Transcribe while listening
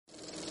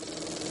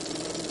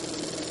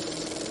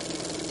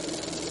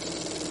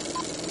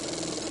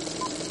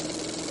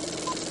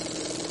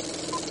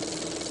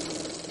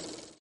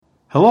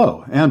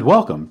Hello, and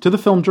welcome to the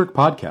Film Jerk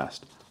Podcast.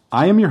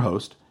 I am your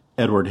host,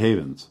 Edward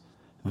Havens.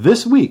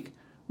 This week,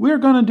 we are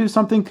going to do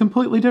something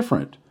completely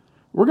different.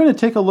 We're going to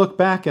take a look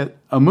back at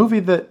a movie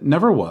that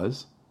never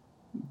was.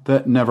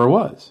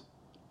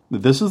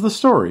 This is the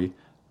story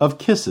of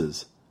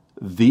Kiss's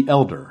The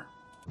Elder.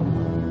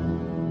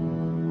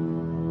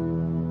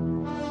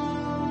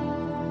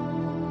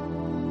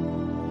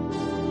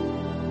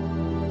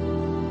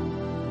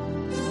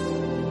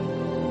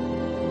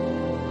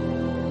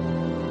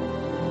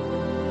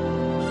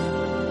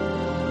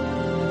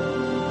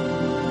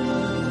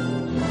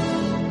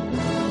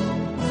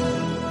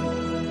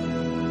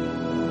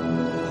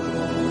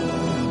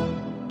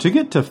 To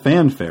get to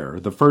Fanfare,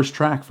 the first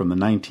track from the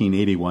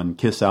 1981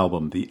 Kiss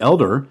album The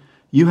Elder,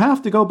 you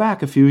have to go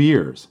back a few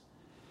years.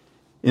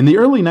 In the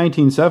early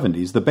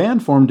 1970s, the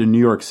band formed in New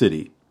York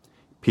City.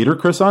 Peter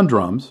Criss on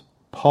drums,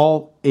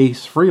 Paul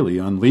Ace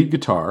Frehley on lead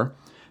guitar,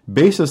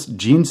 bassist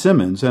Gene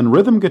Simmons, and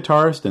rhythm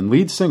guitarist and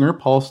lead singer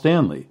Paul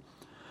Stanley.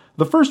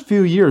 The first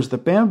few years, the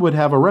band would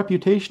have a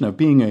reputation of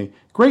being a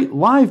great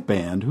live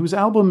band whose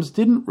albums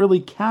didn't really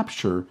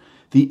capture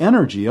the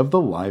energy of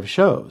the live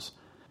shows.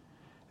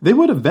 They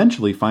would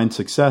eventually find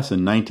success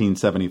in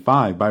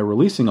 1975 by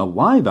releasing a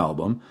live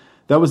album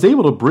that was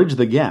able to bridge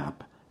the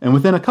gap, and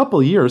within a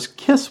couple years,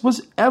 Kiss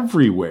was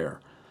everywhere.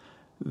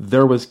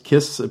 There was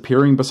Kiss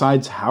appearing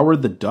besides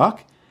Howard the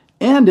Duck,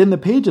 and in the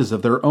pages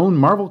of their own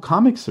Marvel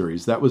comic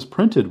series that was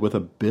printed with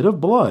a bit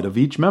of blood of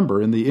each member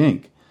in the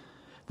ink.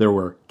 There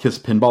were Kiss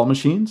pinball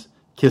machines,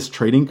 Kiss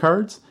trading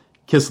cards,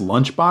 Kiss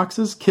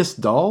lunchboxes, Kiss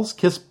dolls,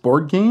 Kiss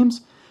board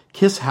games,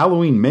 Kiss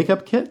Halloween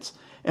makeup kits,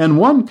 and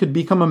one could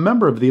become a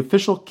member of the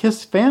official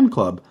Kiss fan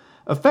club,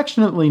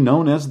 affectionately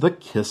known as the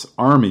Kiss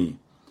Army.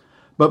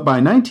 But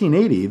by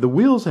 1980, the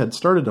wheels had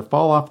started to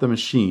fall off the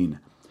machine.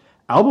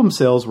 Album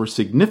sales were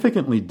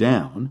significantly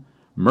down,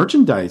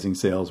 merchandising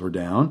sales were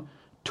down,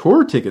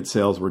 tour ticket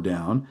sales were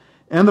down,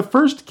 and the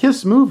first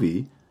Kiss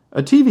movie,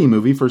 a TV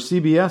movie for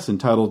CBS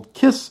entitled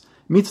Kiss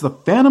Meets the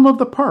Phantom of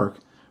the Park,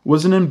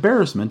 was an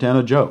embarrassment and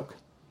a joke.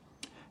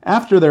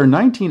 After their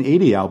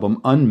 1980 album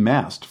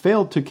Unmasked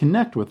failed to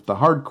connect with the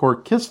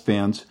hardcore Kiss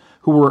fans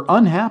who were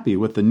unhappy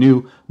with the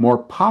new, more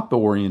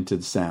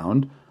pop-oriented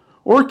sound,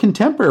 or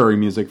contemporary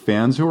music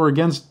fans who were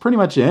against pretty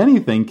much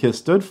anything Kiss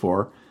stood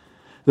for,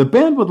 the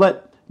band would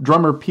let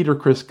drummer Peter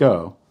Criss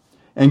go,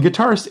 and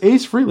guitarist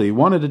Ace Frehley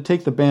wanted to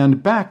take the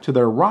band back to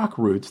their rock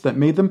roots that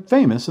made them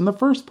famous in the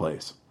first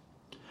place.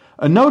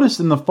 A notice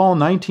in the fall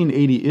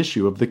 1980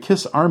 issue of the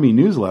Kiss Army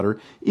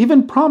newsletter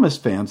even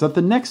promised fans that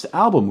the next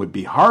album would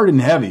be hard and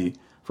heavy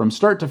from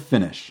start to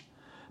finish.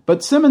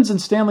 But Simmons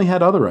and Stanley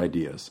had other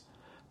ideas.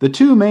 The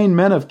two main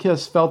men of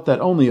Kiss felt that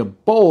only a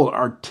bold,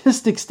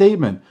 artistic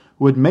statement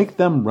would make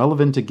them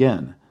relevant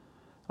again.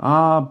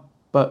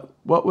 But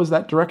what was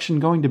that direction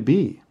going to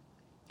be?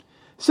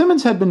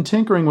 Simmons had been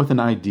tinkering with an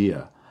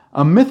idea,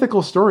 a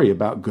mythical story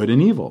about good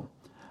and evil.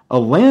 A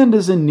land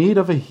is in need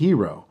of a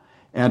hero,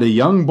 and a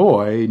young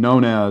boy,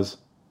 known as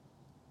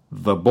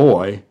the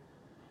Boy,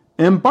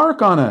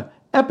 embark on an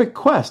epic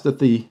quest at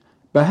the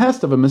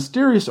behest of a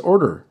mysterious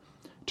order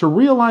to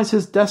realize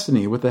his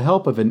destiny with the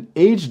help of an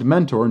aged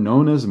mentor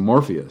known as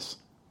Morpheus.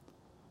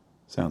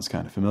 Sounds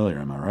kind of familiar,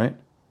 am I right?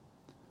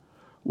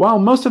 While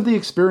most of the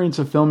experience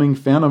of filming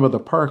Phantom of the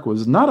Park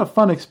was not a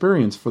fun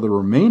experience for the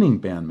remaining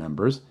band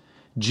members,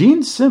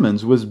 Gene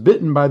Simmons was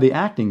bitten by the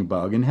acting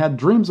bug and had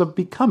dreams of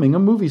becoming a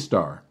movie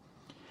star.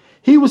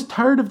 He was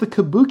tired of the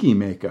kabuki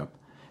makeup,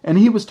 and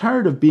he was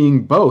tired of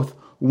being both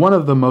one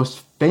of the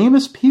most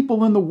famous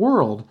people in the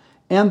world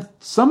and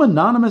some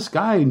anonymous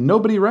guy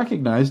nobody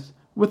recognized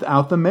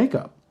without the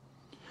makeup.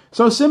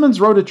 So Simmons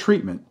wrote a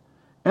treatment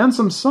and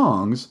some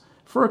songs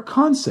for a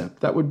concept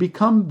that would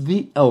become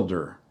The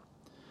Elder.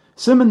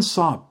 Simmons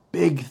saw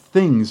big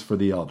things for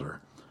The Elder: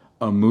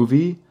 a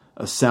movie,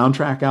 a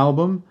soundtrack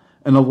album,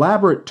 an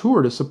elaborate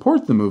tour to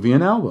support the movie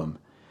and album,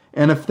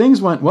 and if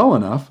things went well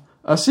enough,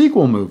 a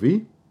sequel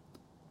movie,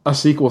 a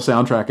sequel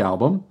soundtrack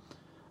album,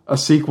 a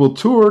sequel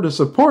tour to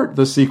support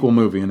the sequel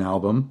movie and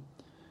album.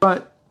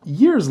 But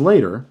years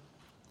later,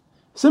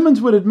 Simmons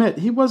would admit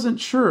he wasn't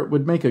sure it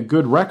would make a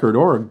good record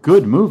or a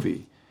good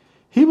movie.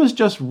 He was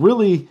just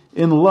really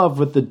in love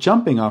with the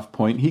jumping-off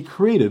point he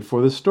created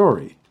for the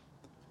story.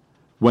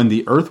 When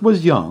the earth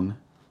was young,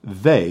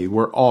 they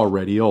were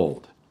already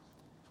old.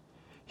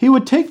 He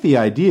would take the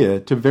idea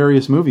to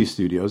various movie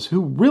studios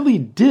who really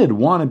did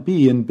want to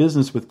be in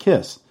business with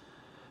Kiss,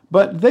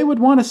 but they would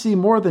want to see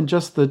more than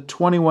just the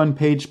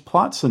 21-page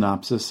plot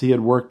synopsis he had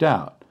worked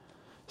out.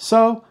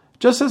 So,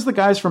 just as the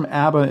guys from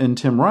ABBA and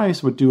Tim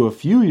Rice would do a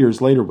few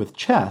years later with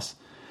Chess,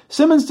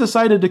 Simmons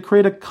decided to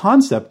create a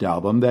concept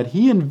album that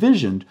he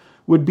envisioned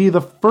would be the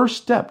first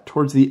step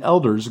towards the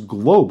Elder's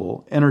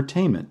global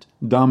entertainment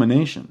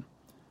domination.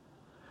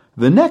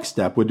 The next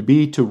step would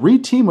be to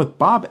re-team with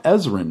Bob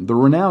Ezrin, the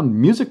renowned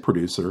music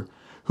producer,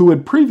 who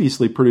had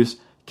previously produced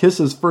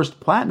Kiss's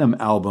first platinum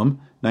album,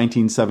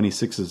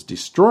 1976's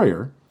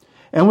Destroyer,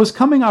 and was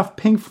coming off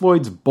Pink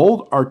Floyd's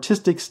bold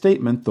artistic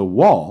statement, The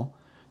Wall,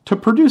 to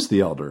produce The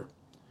Elder.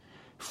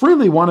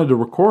 Frehley wanted to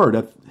record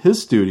at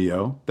his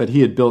studio that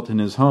he had built in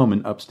his home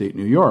in upstate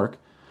New York,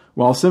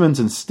 while Simmons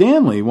and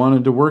Stanley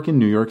wanted to work in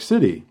New York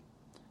City.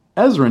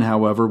 Ezrin,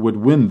 however, would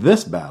win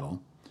this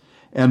battle,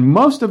 and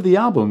most of the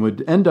album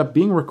would end up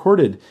being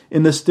recorded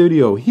in the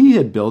studio he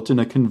had built in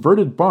a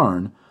converted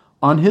barn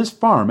on his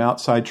farm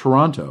outside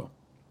Toronto.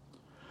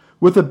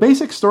 With a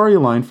basic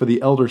storyline for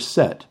the Elder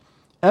set,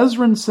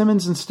 Ezrin,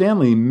 Simmons, and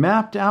Stanley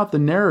mapped out the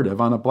narrative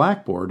on a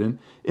blackboard and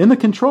in the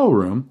control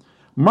room,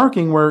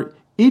 marking where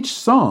each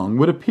song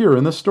would appear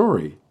in the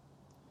story.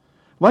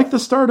 Like the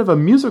start of a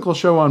musical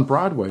show on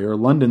Broadway or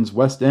London's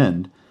West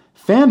End,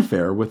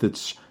 fanfare with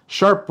its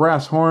sharp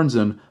brass horns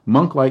and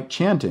monk-like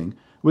chanting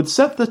would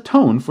set the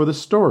tone for the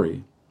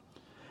story.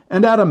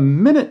 And at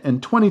 1 minute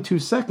and 22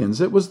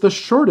 seconds, it was the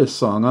shortest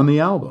song on the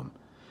album,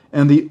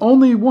 and the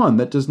only one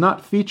that does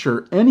not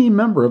feature any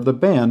member of the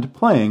band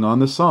playing on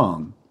the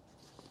song.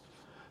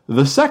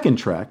 The second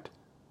track,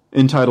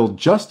 entitled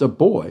Just a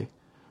Boy,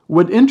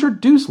 would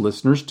introduce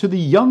listeners to the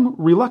young,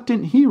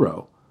 reluctant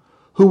hero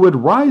who would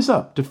rise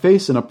up to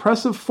face an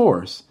oppressive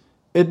force,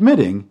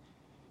 admitting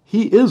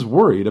he is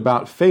worried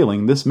about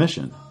failing this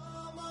mission.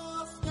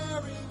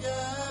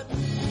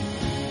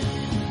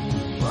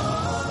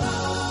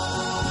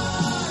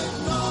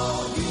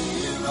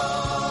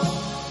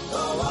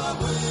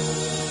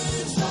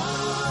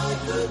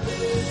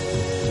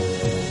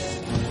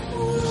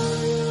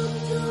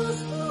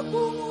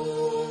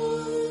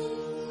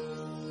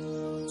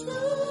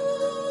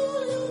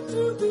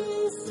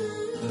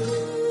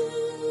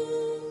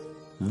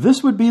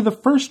 This would be the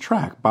first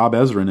track Bob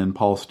Ezrin and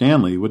Paul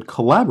Stanley would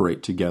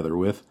collaborate together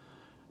with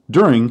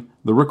during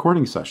the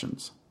recording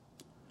sessions.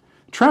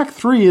 Track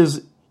 3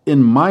 is,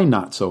 in my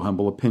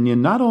not-so-humble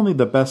opinion, not only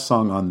the best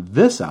song on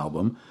this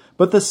album,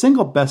 but the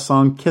single best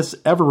song Kiss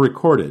ever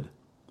recorded,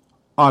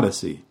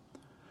 Odyssey.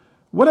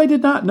 What I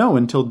did not know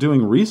until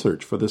doing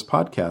research for this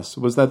podcast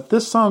was that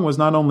this song was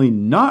not only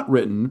not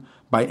written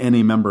by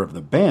any member of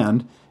the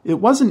band, it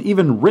wasn't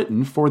even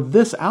written for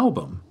this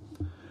album.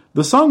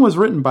 The song was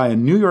written by a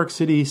New York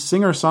City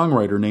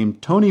singer-songwriter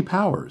named Tony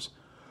Powers,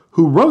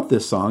 who wrote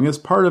this song as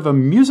part of a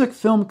music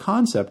film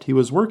concept he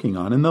was working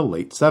on in the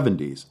late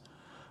 70s.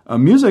 A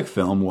music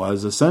film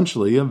was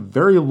essentially a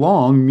very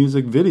long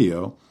music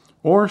video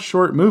or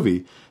short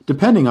movie,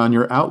 depending on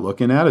your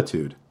outlook and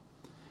attitude.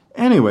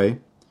 Anyway,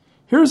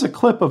 here's a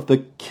clip of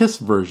the Kiss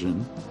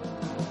version.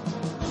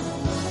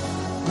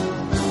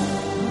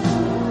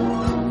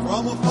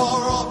 From a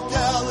far-off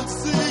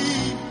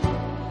galaxy,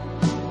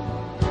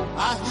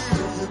 I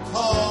hear you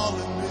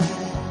calling me.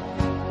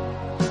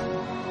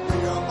 We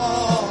are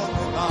on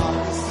an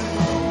odyssey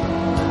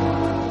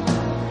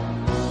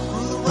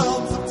through the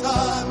realms of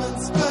time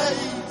and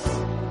space,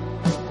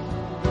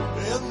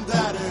 in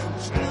that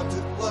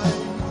enchanted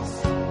place.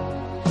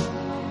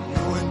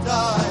 You and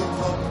I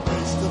come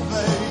face to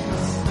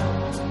face.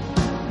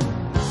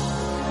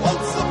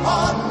 Once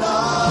upon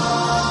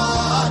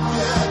not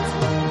yet,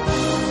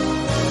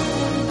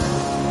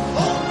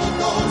 long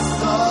ago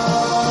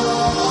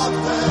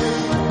someday,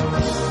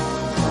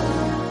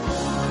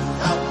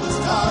 countless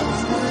times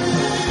we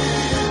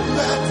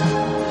met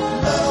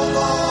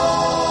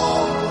along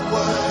the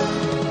way.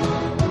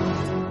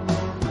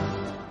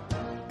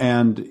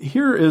 And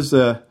here is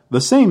the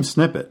same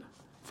snippet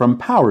from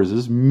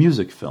Powers'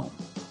 music film.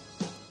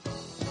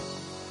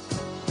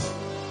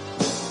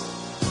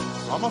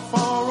 From a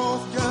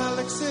far-off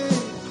galaxy,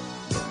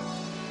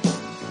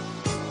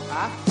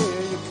 I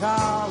hear you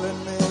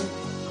calling me.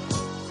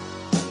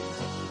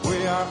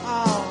 We are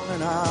on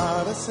an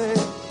odyssey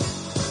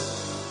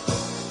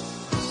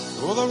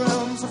through the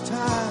realms of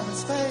time and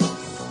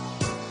space,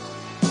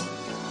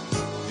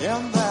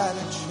 in that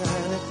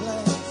enchanted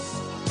place.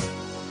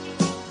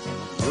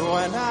 You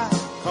and I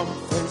come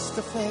face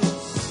to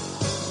face.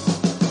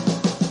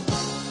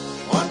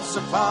 Once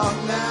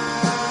upon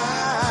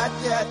not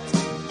yet,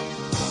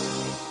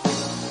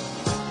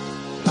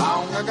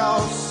 long ago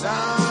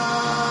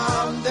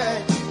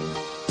someday,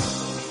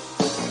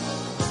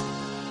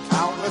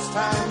 countless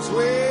times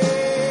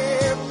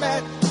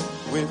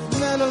we've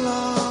met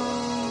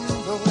along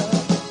the way.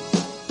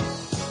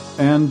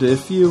 And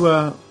if you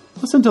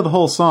listen to the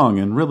whole song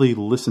and really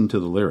listen to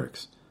the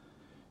lyrics,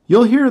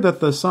 you'll hear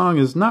that the song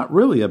is not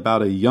really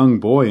about a young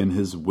boy and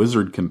his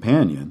wizard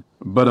companion,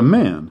 but a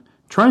man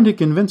trying to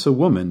convince a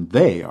woman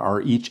they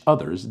are each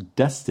other's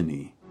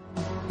destiny.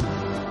 Through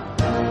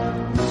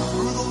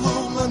the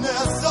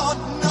luminous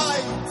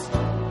night,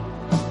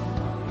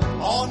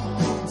 on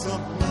beams of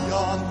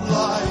neon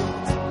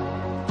light,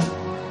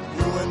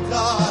 you and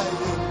I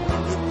in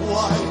wicked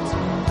white,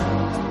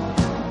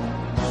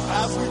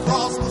 as we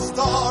cross the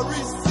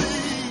starry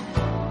sea,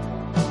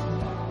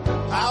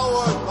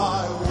 powered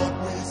by what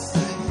we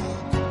see,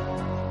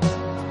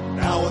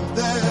 now and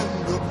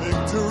then the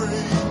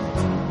victory.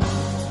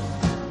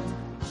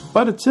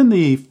 But it's in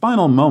the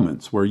final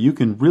moments where you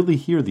can really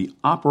hear the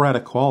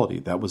operatic quality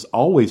that was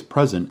always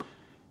present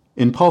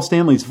in Paul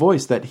Stanley's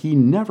voice that he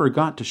never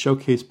got to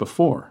showcase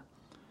before.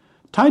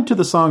 Tied to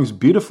the song's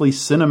beautifully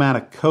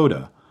cinematic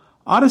coda,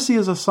 Odyssey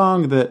is a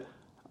song that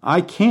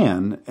I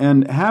can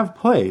and have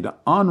played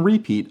on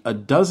repeat a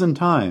dozen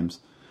times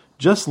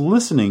just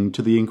listening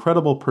to the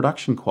incredible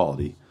production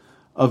quality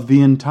of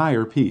the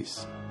entire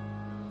piece.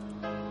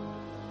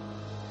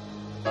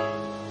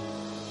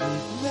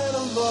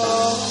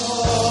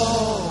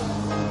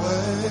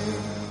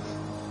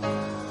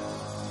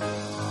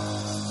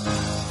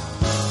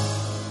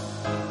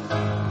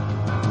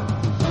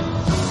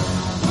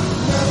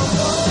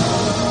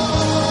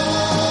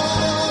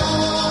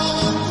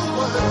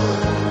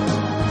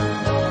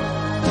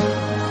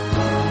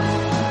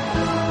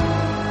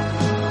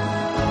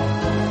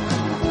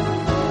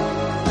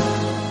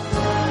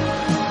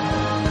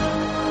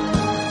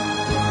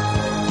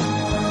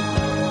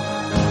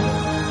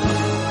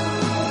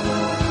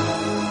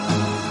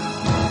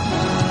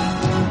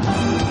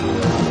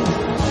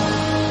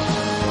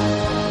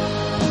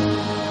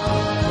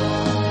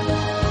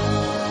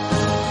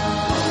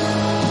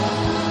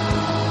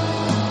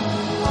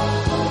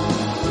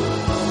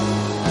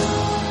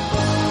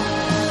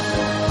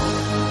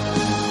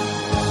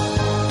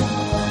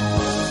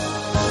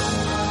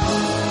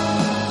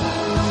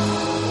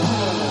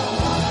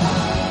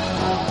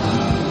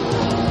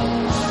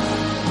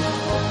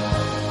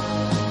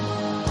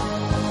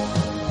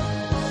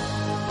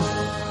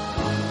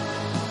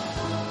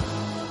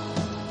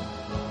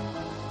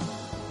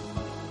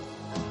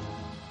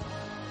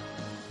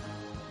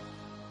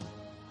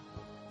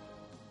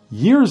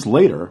 Years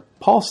later,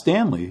 Paul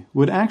Stanley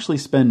would actually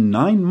spend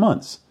 9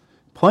 months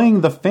playing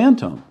the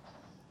Phantom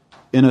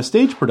in a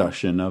stage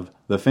production of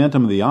The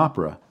Phantom of the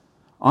Opera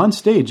on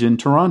stage in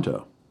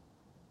Toronto.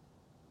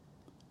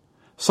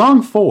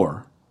 Song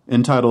 4,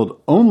 entitled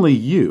Only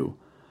You,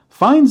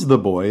 finds the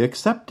boy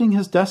accepting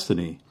his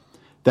destiny,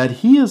 that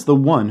he is the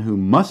one who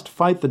must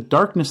fight the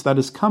darkness that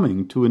is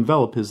coming to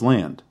envelop his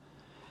land.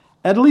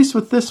 At least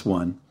with this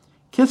one,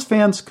 Kiss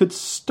fans could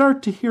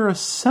start to hear a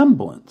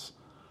semblance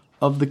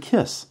of the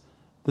Kiss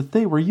that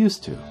they were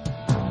used to.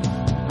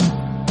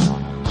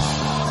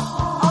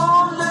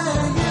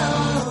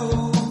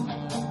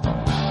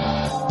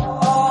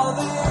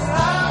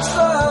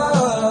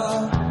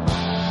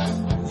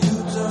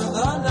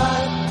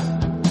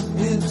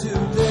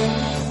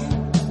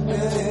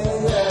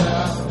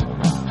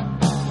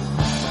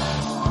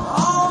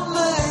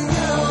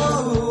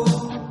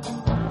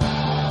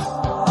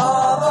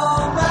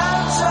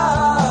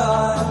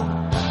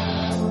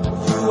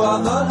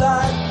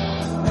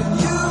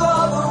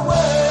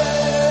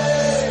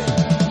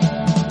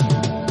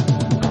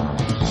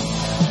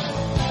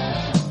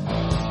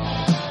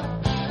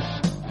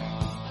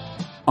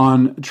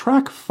 On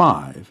track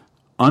 5,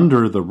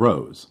 Under the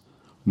Rose,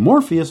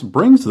 Morpheus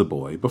brings the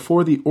boy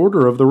before the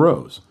Order of the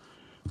Rose,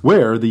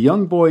 where the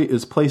young boy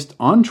is placed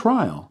on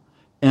trial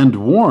and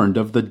warned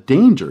of the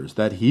dangers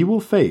that he will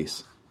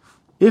face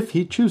if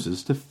he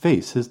chooses to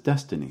face his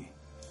destiny.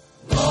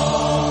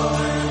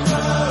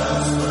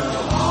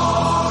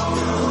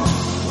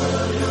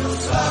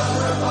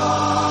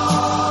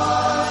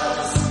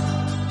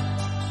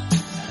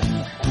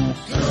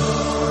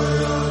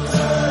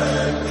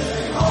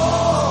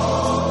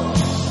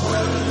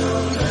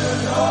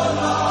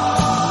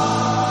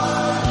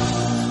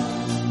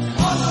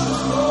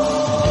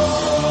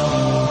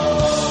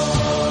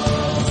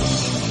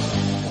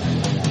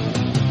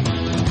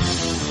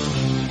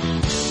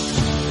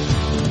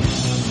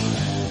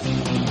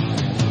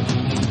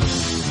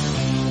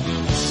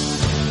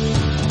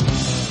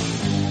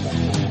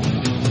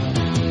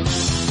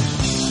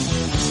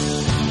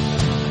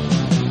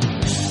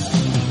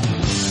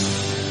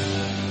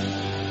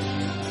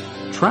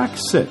 Track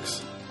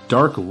 6,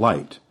 Dark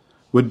Light,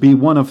 would be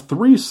one of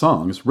 3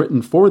 songs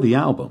written for the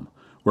album,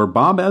 where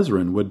Bob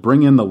Ezrin would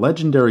bring in the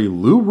legendary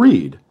Lou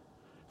Reed,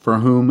 for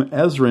whom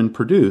Ezrin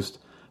produced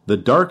the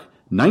dark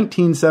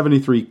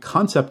 1973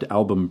 concept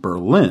album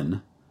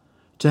Berlin,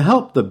 to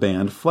help the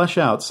band flesh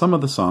out some of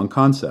the song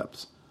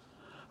concepts.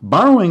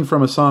 Borrowing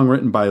from a song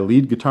written by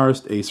lead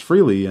guitarist Ace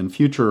Frehley and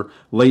future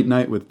Late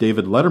Night with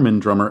David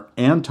Letterman drummer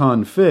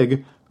Anton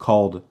Fig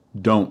called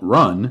Don't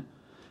Run,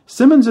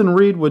 Simmons and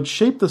Reed would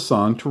shape the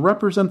song to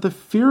represent the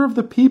fear of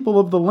the people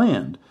of the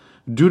land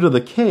due to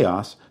the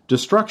chaos,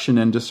 destruction,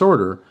 and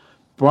disorder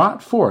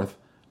brought forth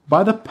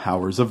by the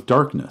powers of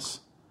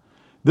darkness.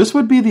 This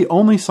would be the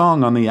only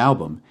song on the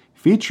album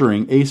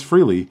featuring Ace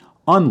Frehley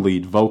on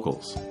lead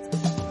vocals.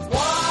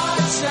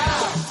 Watch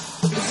out!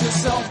 It's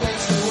yourself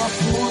that you are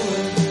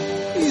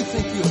fooling. You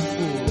think you're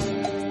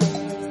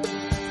fooling.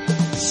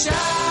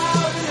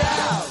 Shout it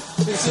out!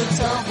 It's a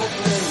terrible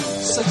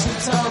thing, such a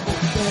terrible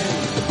thing.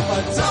 A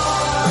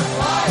dark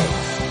light,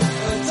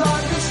 the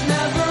dark is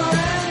never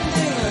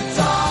ending. A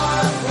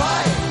dark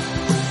light,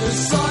 the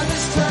sun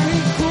is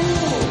turning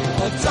cool.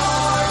 A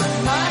dark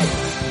night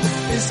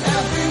is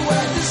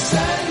everywhere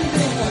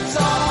descending. A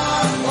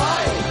dark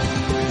light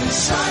is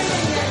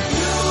shining at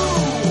you.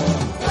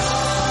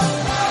 Dark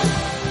light.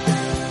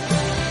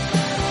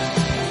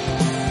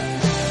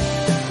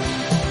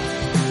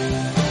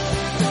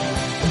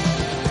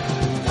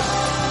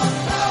 Dark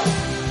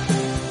light.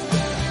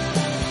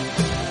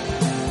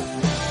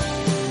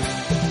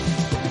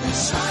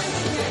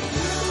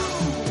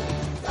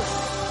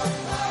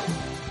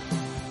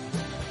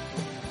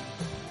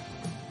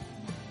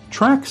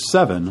 Track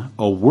 7,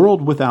 A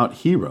World Without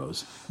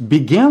Heroes,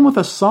 began with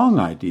a song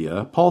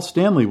idea Paul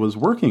Stanley was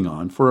working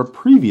on for a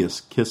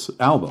previous Kiss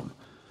album.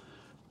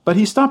 But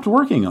he stopped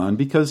working on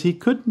because he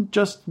couldn't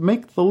just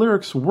make the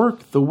lyrics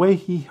work the way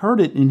he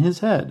heard it in his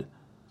head.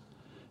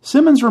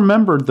 Simmons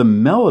remembered the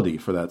melody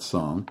for that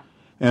song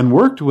and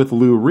worked with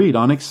Lou Reed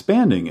on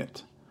expanding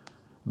it.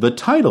 The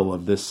title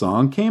of this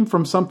song came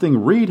from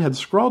something Reed had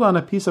scrawled on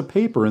a piece of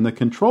paper in the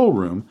control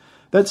room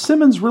that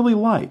Simmons really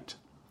liked.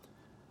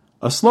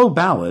 A slow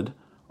ballad,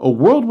 A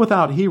World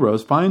Without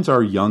Heroes finds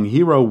our young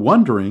hero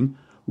wondering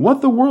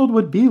what the world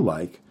would be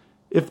like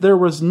if there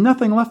was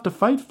nothing left to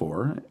fight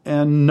for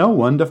and no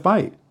one to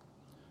fight.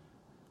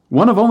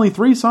 One of only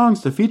 3 songs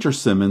to feature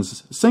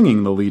Simmons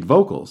singing the lead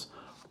vocals,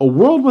 A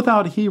World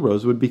Without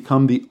Heroes would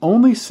become the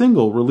only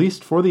single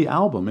released for the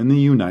album in the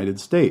United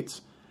States,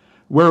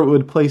 where it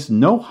would place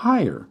no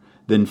higher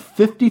than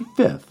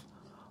 55th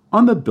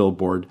on the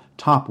Billboard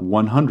Top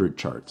 100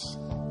 charts.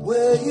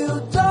 Where you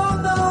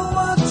don't know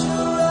what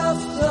you're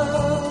after,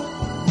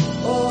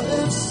 or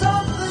if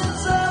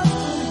something's after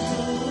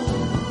you,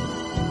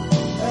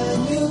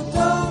 and you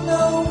don't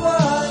know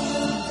why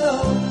you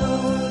don't know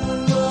the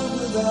world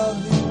without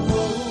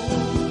heroes.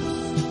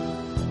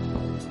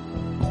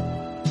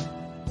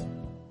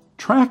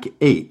 Track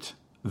 8,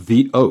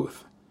 The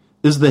Oath,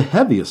 is the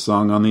heaviest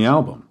song on the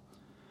album.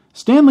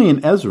 Stanley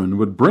and Ezrin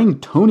would bring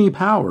Tony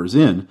Powers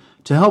in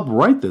to help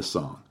write this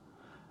song,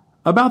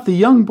 about the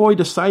young boy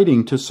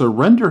deciding to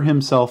surrender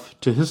himself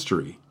to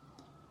history,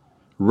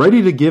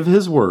 ready to give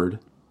his word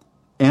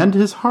and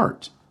his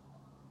heart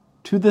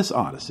to this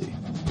odyssey.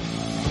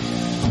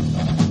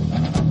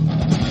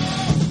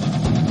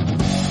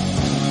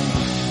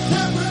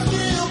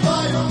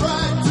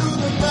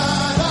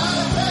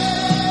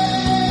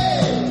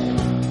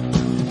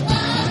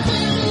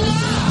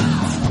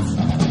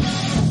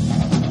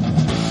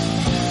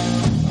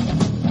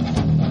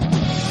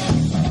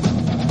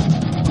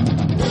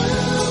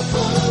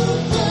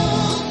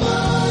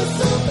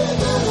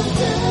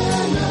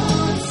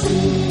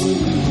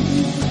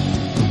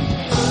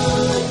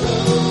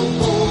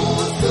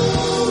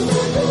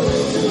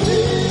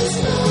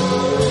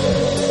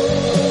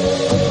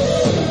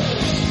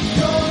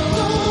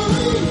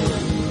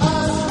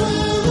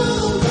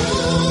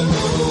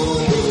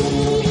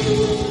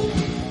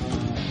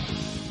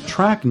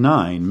 Track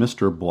 9,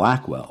 Mr.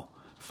 Blackwell,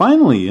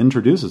 finally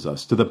introduces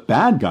us to the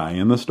bad guy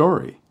in the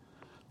story.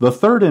 The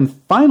third and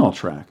final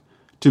track,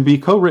 to be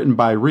co-written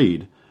by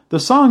Reed, the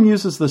song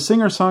uses the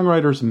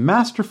singer-songwriter's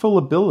masterful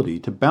ability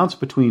to bounce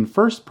between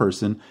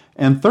first-person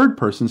and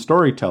third-person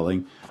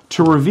storytelling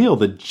to reveal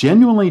the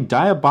genuinely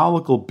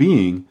diabolical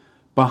being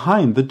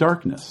behind the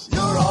darkness.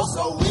 You're all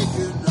so weak,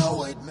 you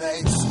know it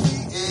makes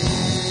me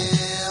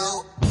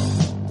ill.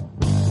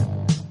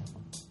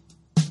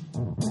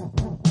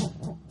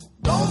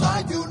 Don't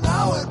like you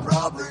now, it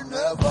probably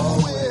never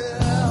will.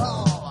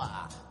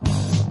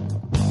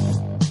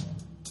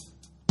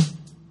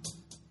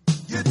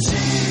 You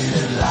cheat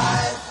in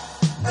life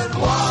and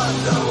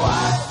wonder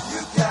why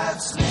you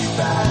can't sleep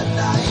at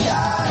night.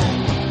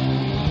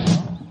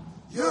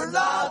 You're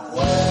not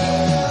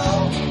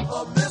well,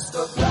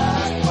 Mr.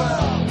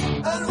 Blackwell,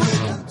 and we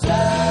can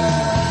tell.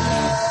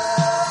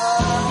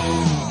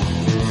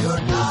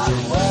 You're not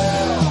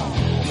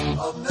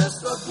well,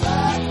 Mr.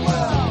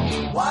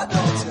 Blackwell. Why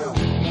don't you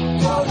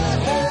go to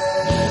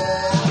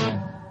hell?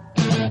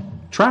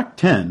 Track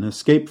 10,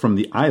 Escape from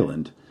the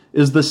Island,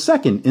 is the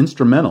second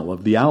instrumental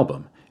of the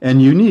album,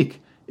 and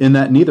unique in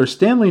that neither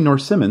Stanley nor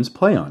Simmons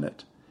play on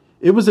it.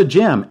 It was a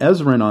jam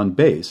Ezrin on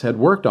bass had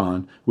worked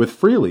on with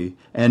Frehley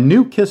and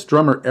new Kiss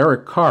drummer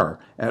Eric Carr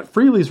at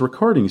Frehley's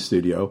recording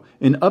studio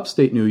in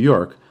upstate New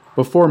York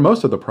before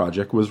most of the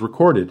project was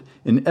recorded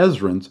in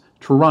Ezrin's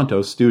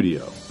Toronto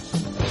studio.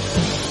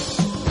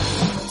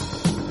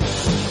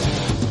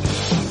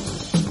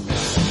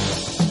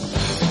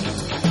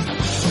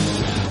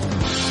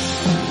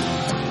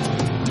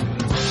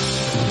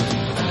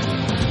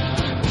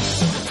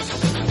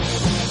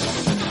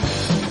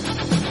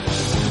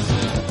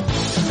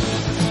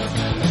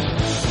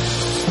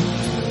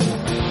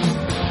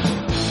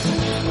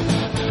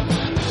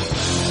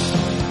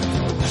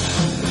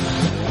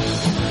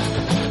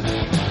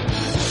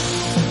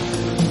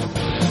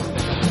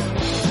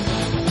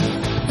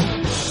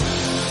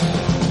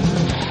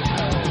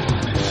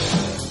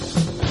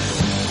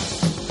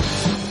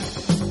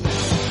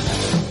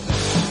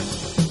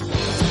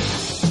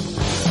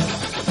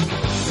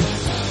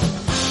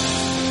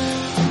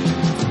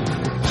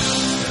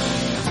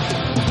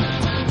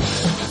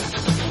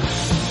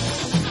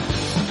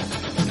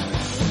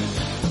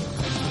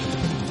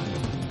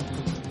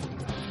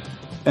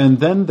 And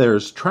then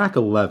there's track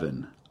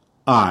 11,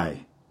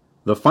 I,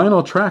 the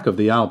final track of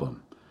the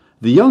album.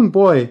 The young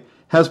boy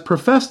has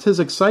professed his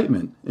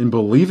excitement in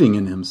believing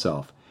in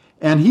himself,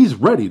 and he's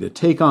ready to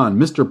take on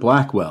Mr.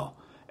 Blackwell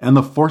and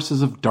the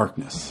forces of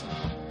darkness.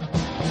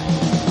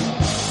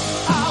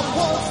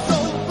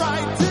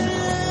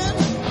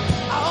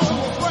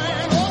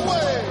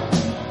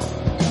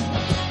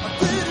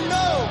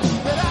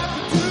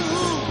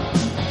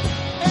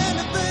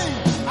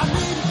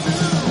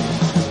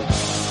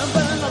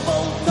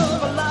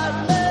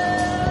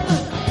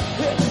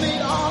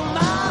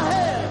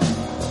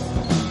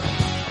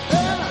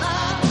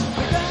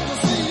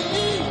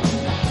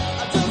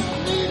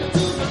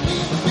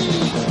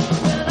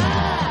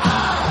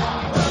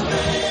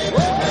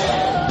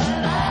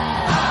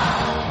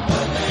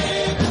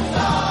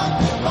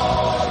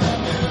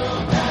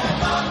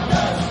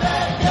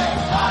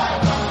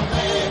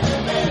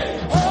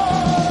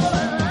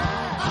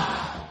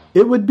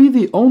 It would be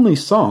the only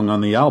song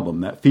on the album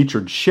that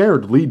featured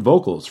shared lead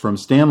vocals from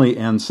Stanley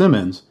and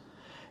Simmons,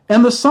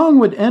 and the song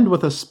would end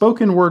with a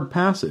spoken word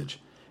passage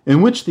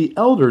in which the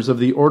elders of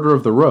the Order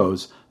of the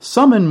Rose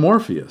summon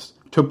Morpheus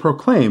to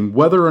proclaim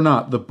whether or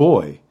not the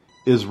boy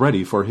is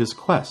ready for his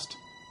quest.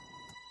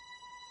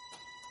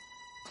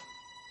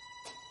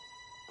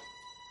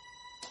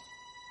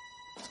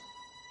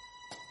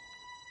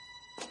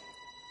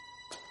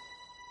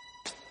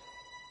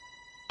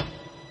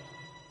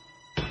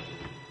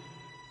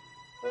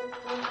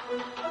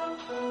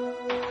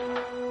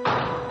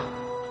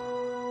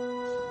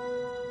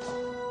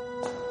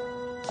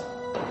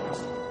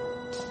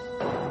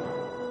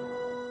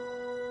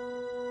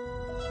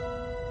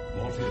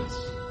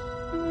 Morpheus,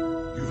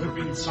 you have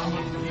been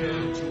summoned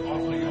here to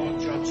offer your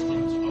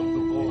judgment of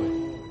the boy.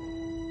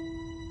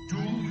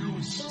 Do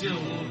you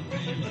still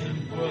deem him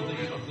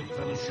worthy of the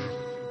fellowship?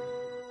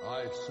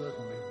 I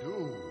certainly do,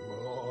 my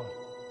lord.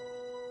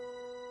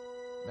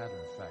 Matter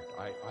of fact,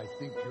 I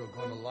think you're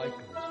going to like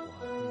this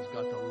one. He's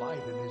got the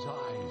light in his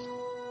eyes.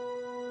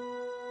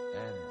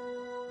 And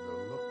the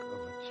look of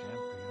a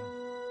champion.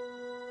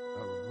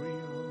 A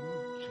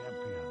real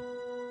champion.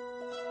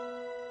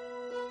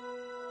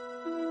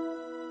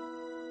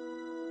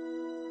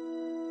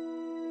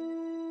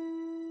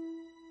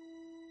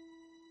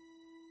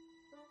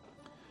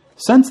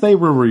 Since they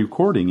were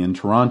recording in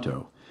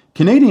Toronto,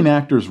 Canadian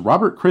actors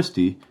Robert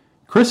Christie,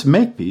 Chris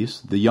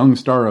Makepeace, the young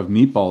star of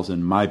Meatballs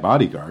and My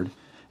Bodyguard,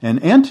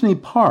 and Anthony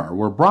Parr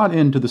were brought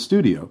into the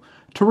studio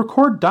to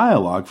record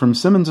dialogue from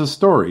Simmons'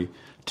 story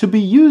to be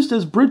used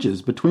as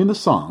bridges between the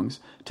songs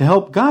to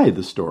help guide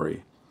the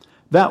story.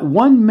 That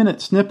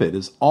 1-minute snippet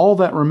is all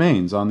that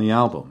remains on the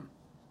album.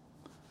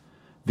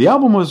 The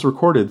album was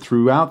recorded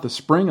throughout the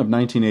spring of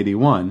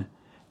 1981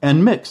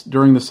 and mixed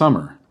during the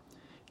summer.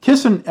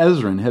 Kiss and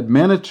Ezrin had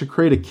managed to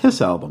create a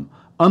Kiss album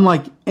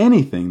unlike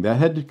anything that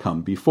had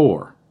come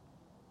before.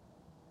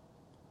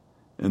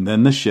 And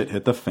then the shit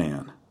hit the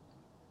fan.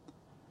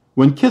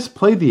 When Kiss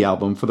played the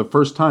album for the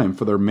first time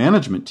for their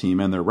management team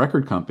and their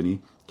record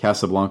company,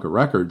 Casablanca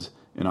Records,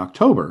 in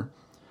October,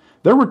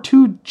 there were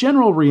two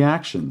general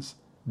reactions: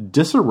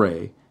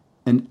 disarray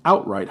and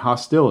outright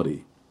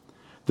hostility.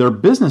 Their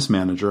business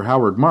manager,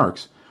 Howard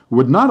Marks,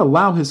 would not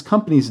allow his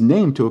company's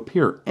name to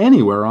appear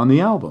anywhere on the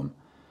album,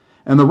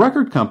 and the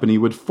record company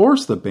would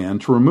force the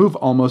band to remove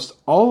almost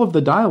all of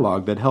the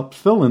dialogue that helped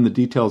fill in the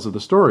details of the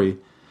story,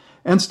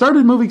 and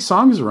started moving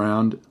songs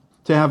around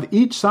to have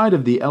each side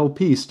of the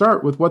LP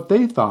start with what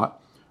they thought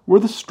were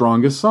the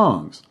strongest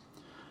songs.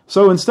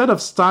 So instead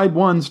of side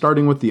one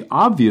starting with the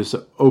obvious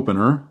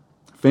opener,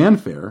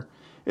 Fanfare,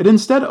 it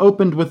instead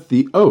opened with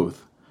The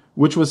Oath,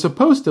 which was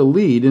supposed to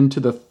lead into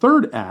the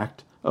third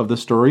act of the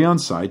story on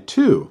side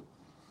 2.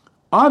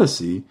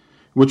 Odyssey,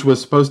 which was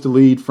supposed to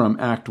lead from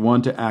Act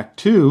 1 to Act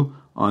 2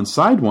 on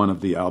side 1 of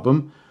the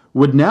album,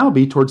 would now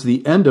be towards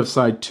the end of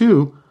side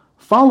 2,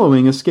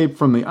 following Escape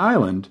from the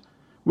Island,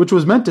 which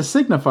was meant to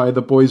signify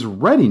the boy's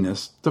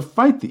readiness to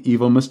fight the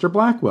evil Mr.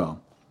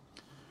 Blackwell.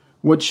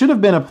 What should have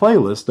been a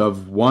playlist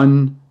of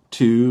 1,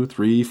 2,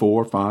 3,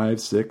 4, 5,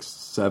 6,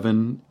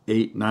 7,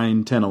 8,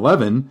 9, 10,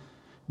 11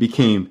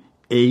 became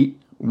 8,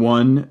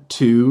 1,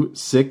 2,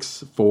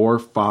 6, 4,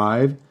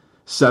 5,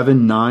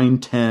 7, 9,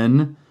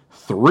 10,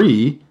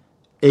 3,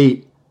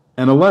 8,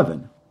 and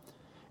 11.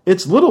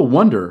 It's little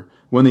wonder,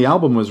 when the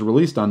album was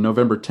released on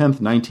November 10th,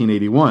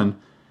 1981,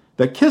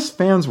 that Kiss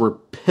fans were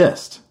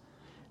pissed.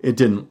 It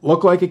didn't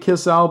look like a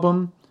Kiss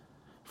album.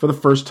 For the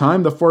first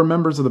time, the 4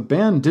 members of the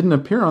band didn't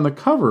appear on the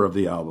cover of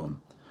the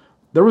album.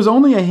 There was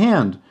only a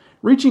hand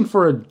reaching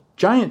for a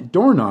giant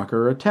door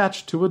knocker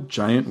attached to a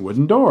giant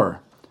wooden door.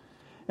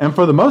 And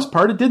for the most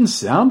part, it didn't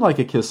sound like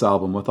a Kiss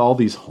album with all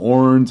these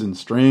horns and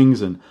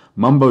strings and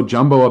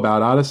mumbo-jumbo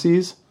about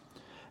Odysseys.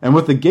 And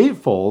with the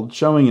gatefold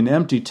showing an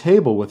empty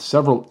table with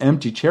several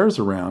empty chairs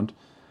around,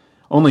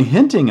 only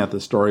hinting at the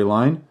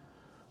storyline,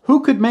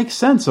 who could make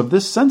sense of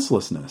this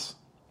senselessness?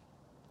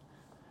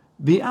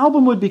 The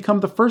album would become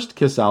the first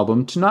Kiss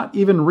album to not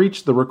even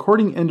reach the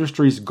recording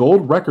industry's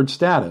gold record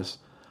status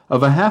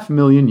of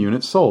 500,000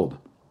 units sold.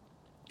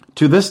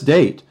 To this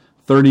date,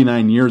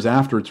 39 years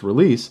after its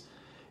release,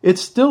 it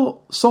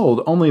still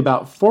sold only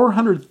about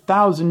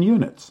 400,000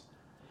 units.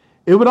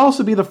 It would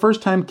also be the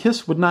first time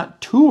Kiss would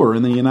not tour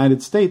in the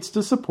United States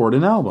to support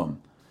an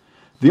album.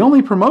 The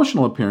only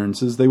promotional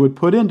appearances they would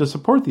put in to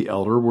support the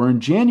Elder were in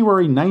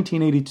January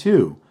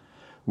 1982,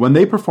 when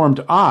they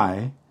performed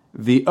I,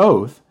 The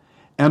Oath,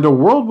 and A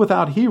World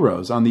Without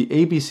Heroes on the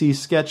ABC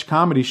sketch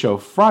comedy show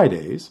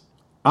Fridays,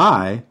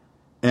 I,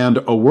 and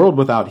A World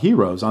Without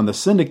Heroes on the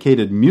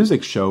syndicated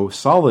music show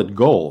Solid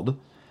Gold,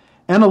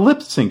 and a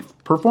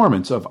lip-sync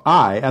performance of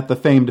I at the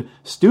famed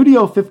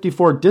Studio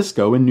 54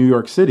 Disco in New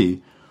York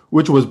City,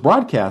 which was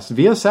broadcast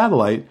via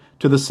satellite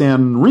to the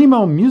San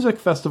Remo Music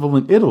Festival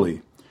in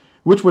Italy,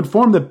 which would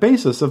form the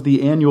basis of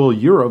the annual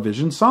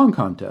Eurovision Song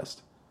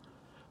Contest.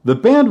 The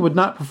band would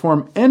not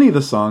perform any of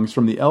the songs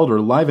from The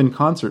Elder live in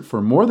concert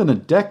for more than a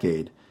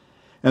decade,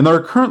 and there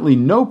are currently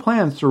no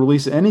plans to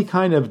release any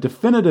kind of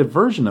definitive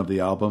version of the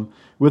album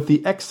with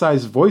the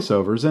excised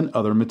voiceovers and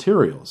other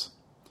materials.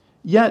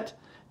 Yet,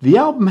 the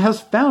album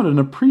has found an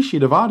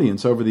appreciative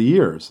audience over the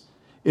years,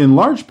 in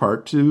large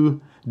part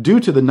due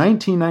to the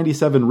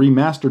 1997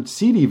 remastered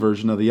CD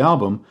version of the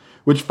album,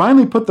 which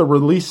finally put the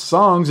released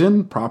songs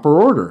in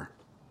proper order.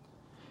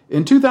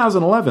 In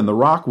 2011, the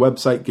rock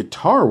website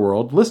Guitar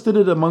World listed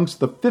it amongst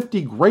the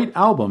 50 great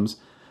albums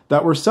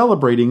that were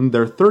celebrating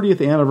their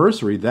 30th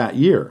anniversary that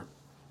year.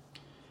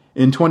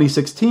 In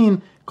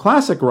 2016,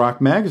 Classic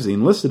Rock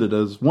magazine listed it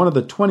as one of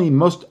the 20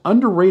 most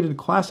underrated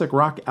classic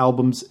rock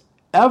albums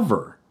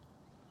ever.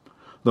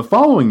 The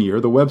following year,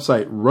 the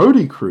website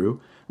Roadie Crew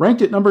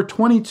ranked it number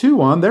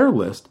 22 on their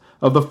list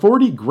of the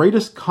 40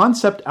 greatest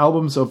concept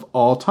albums of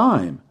all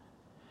time.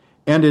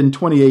 And in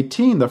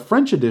 2018, the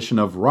French edition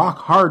of Rock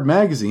Hard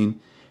magazine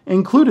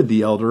included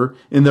The Elder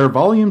in their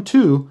Volume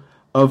 2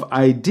 of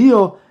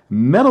Ideal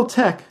Metal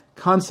Tech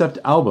Concept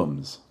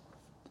Albums.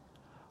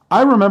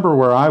 I remember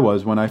where I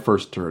was when I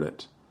first heard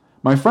it.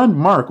 My friend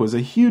Mark was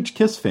a huge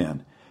Kiss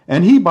fan,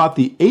 and he bought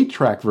the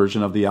 8-track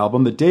version of the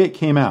album the day it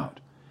came out.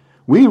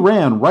 We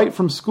ran right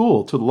from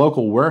school to the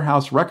local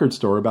warehouse record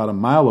store about a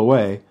mile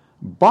away,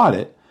 bought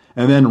it,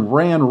 and then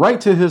ran right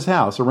to his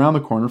house around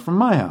the corner from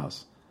my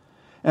house.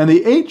 And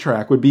the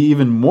 8-track would be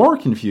even more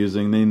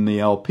confusing than the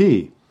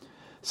LP,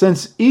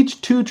 since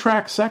each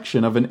 2-track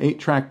section of an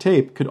 8-track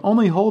tape could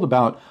only hold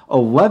about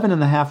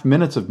 11.5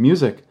 minutes of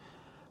music.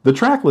 The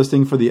track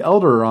listing for The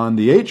Elder on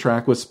the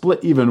 8-track was split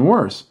even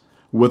worse,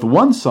 with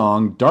one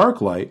song,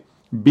 Dark Light,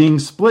 being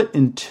split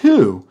in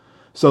two,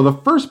 so the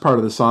first part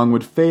of the song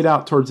would fade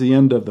out towards the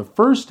end of the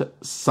first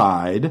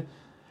side,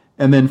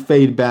 and then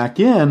fade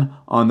back in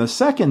on the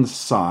second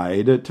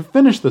side to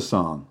finish the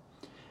song.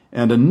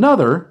 And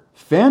another,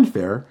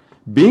 Fanfare,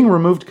 being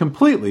removed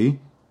completely,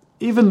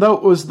 even though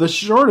it was the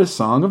shortest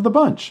song of the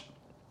bunch.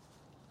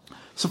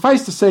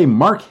 Suffice to say,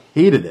 Mark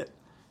hated it.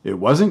 It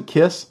wasn't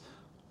Kiss.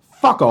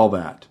 Fuck all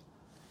that.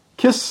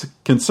 Kiss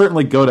can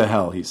certainly go to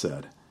hell, he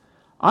said.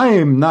 I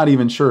am not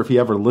even sure if he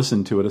ever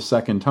listened to it a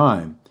second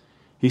time.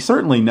 He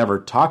certainly never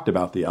talked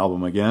about the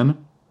album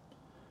again.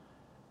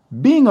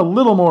 Being a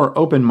little more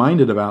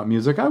open-minded about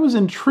music, I was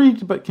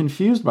intrigued but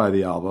confused by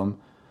the album.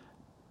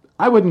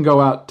 I wouldn't go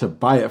out to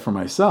buy it for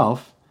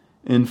myself.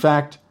 In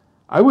fact,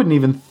 I wouldn't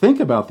even think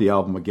about the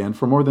album again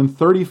for more than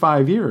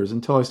 35 years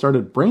until I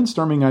started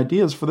brainstorming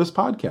ideas for this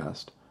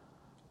podcast.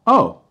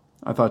 Oh,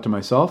 I thought to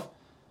myself,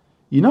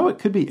 you know what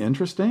could be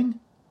interesting?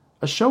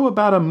 A show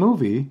about a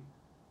movie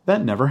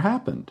that never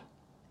happened.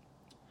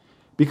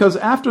 Because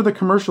after the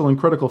commercial and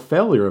critical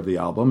failure of the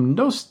album,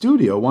 no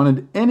studio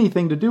wanted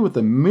anything to do with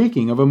the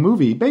making of a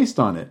movie based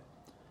on it.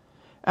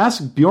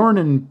 Ask Bjorn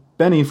and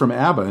Benny from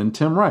ABBA and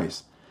Tim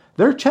Rice.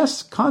 Their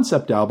Chess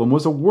concept album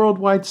was a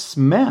worldwide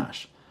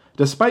smash,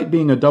 despite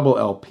being a double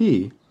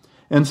LP,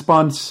 and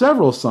spawned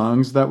several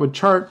songs that would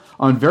chart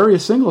on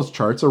various singles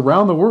charts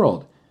around the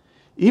world.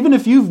 Even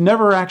if you've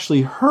never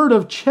actually heard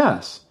of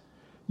Chess,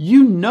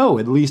 you know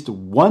at least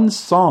one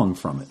song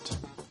from it.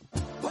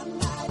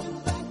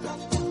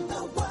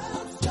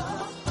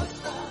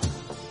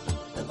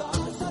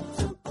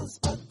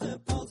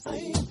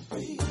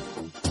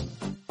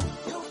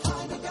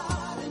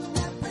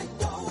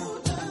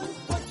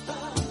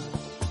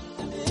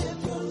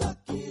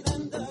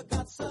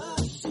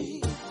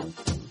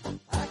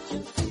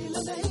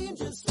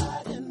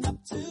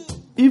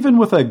 Even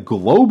with a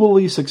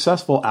globally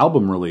successful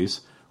album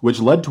release, which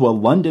led to a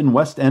London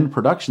West End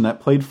production that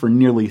played for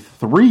nearly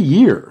 3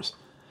 years,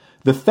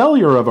 the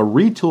failure of a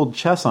retooled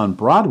Chess on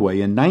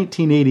Broadway in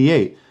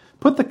 1988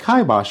 put the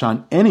kibosh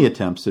on any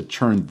attempts to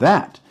turn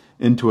that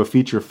into a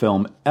feature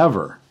film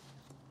ever.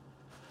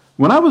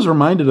 When I was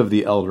reminded of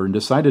The Elder and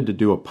decided to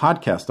do a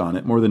podcast on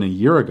it more than a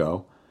year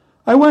ago,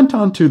 I went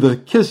onto the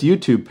Kiss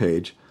YouTube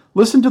page,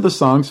 listened to the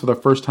songs for the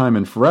first time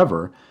in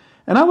forever,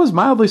 and I was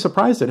mildly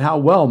surprised at how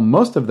well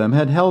most of them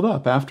had held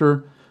up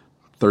after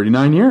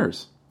 39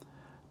 years.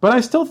 But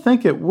I still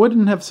think it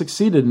wouldn't have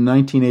succeeded in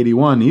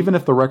 1981 even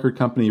if the record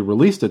company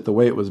released it the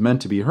way it was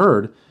meant to be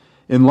heard,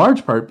 in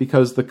large part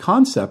because the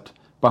concept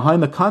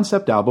behind the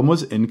concept album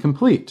was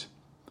incomplete.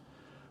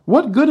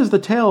 What good is the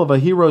tale of a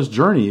hero's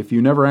journey if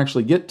you never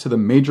actually get to the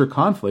major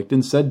conflict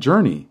in said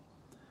journey?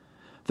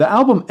 The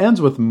album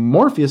ends with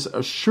Morpheus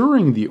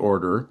assuring the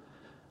Order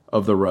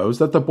of the Rose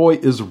that the boy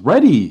is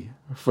ready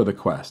for the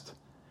quest.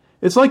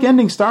 It's like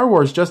ending Star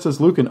Wars just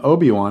as Luke and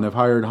Obi-Wan have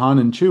hired Han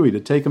and Chewie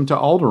to take him to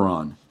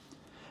Alderaan.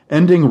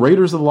 Ending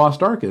Raiders of the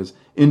Lost Ark as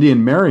Indy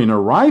and Marion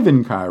arrive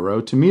in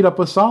Cairo to meet up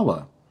with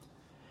Sallah.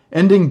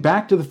 Ending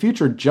Back to the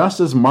Future just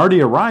as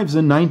Marty arrives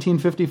in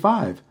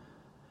 1955.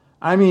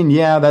 I mean,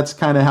 yeah, that's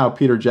kind of how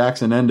Peter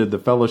Jackson ended The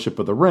Fellowship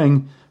of the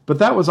Ring, but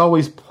that was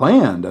always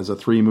planned as a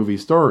 3-movie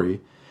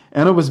story,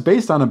 and it was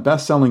based on a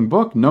best-selling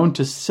book known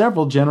to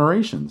several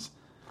generations.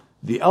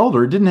 The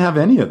Elder didn't have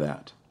any of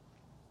that.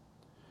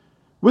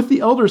 With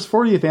The Elder's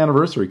 40th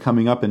anniversary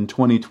coming up in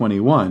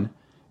 2021,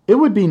 it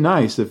would be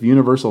nice if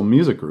Universal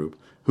Music Group,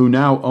 who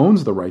now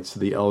owns the rights to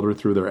The Elder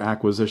through their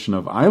acquisition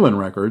of Island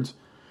Records,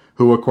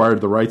 who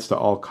acquired the rights to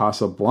all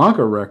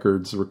Casablanca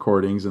Records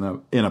recordings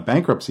in a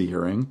bankruptcy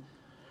hearing,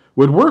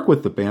 would work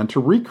with the band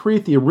to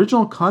recreate the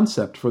original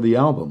concept for the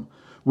album,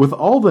 with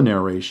all the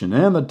narration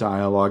and the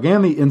dialogue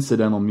and the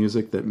incidental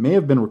music that may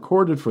have been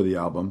recorded for the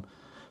album,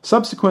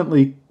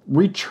 subsequently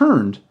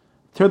returned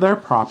to their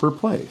proper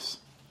place.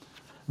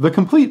 The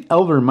Complete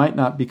Elder might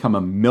not become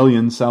a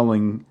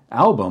million-selling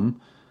album,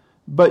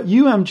 but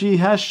UMG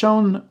has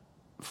shown,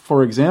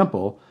 for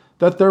example,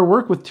 that their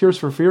work with Tears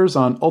for Fears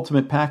on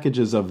ultimate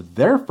packages of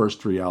their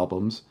first 3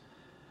 albums,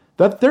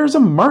 that there's a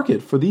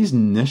market for these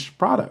niche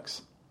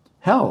products.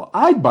 Hell,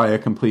 I'd buy a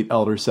Complete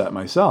Elder set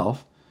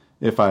myself,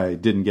 if I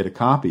didn't get a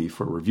copy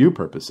for review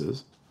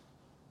purposes.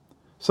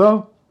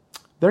 So,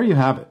 there you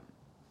have it.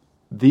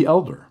 The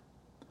Elder.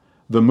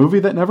 The movie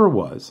that never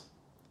was,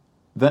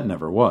 that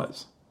never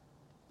was.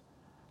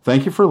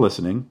 Thank you for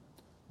listening.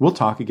 We'll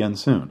talk again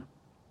soon.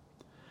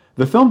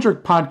 The Film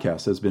Jerk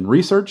podcast has been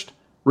researched,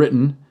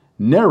 written,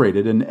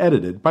 narrated, and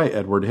edited by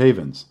Edward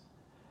Havens,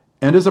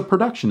 and is a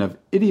production of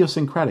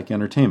Idiosyncratic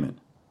Entertainment.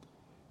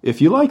 If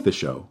you like the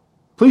show,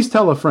 please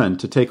tell a friend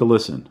to take a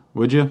listen,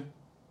 would you?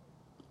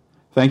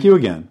 Thank you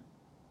again.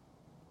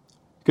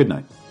 Good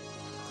night.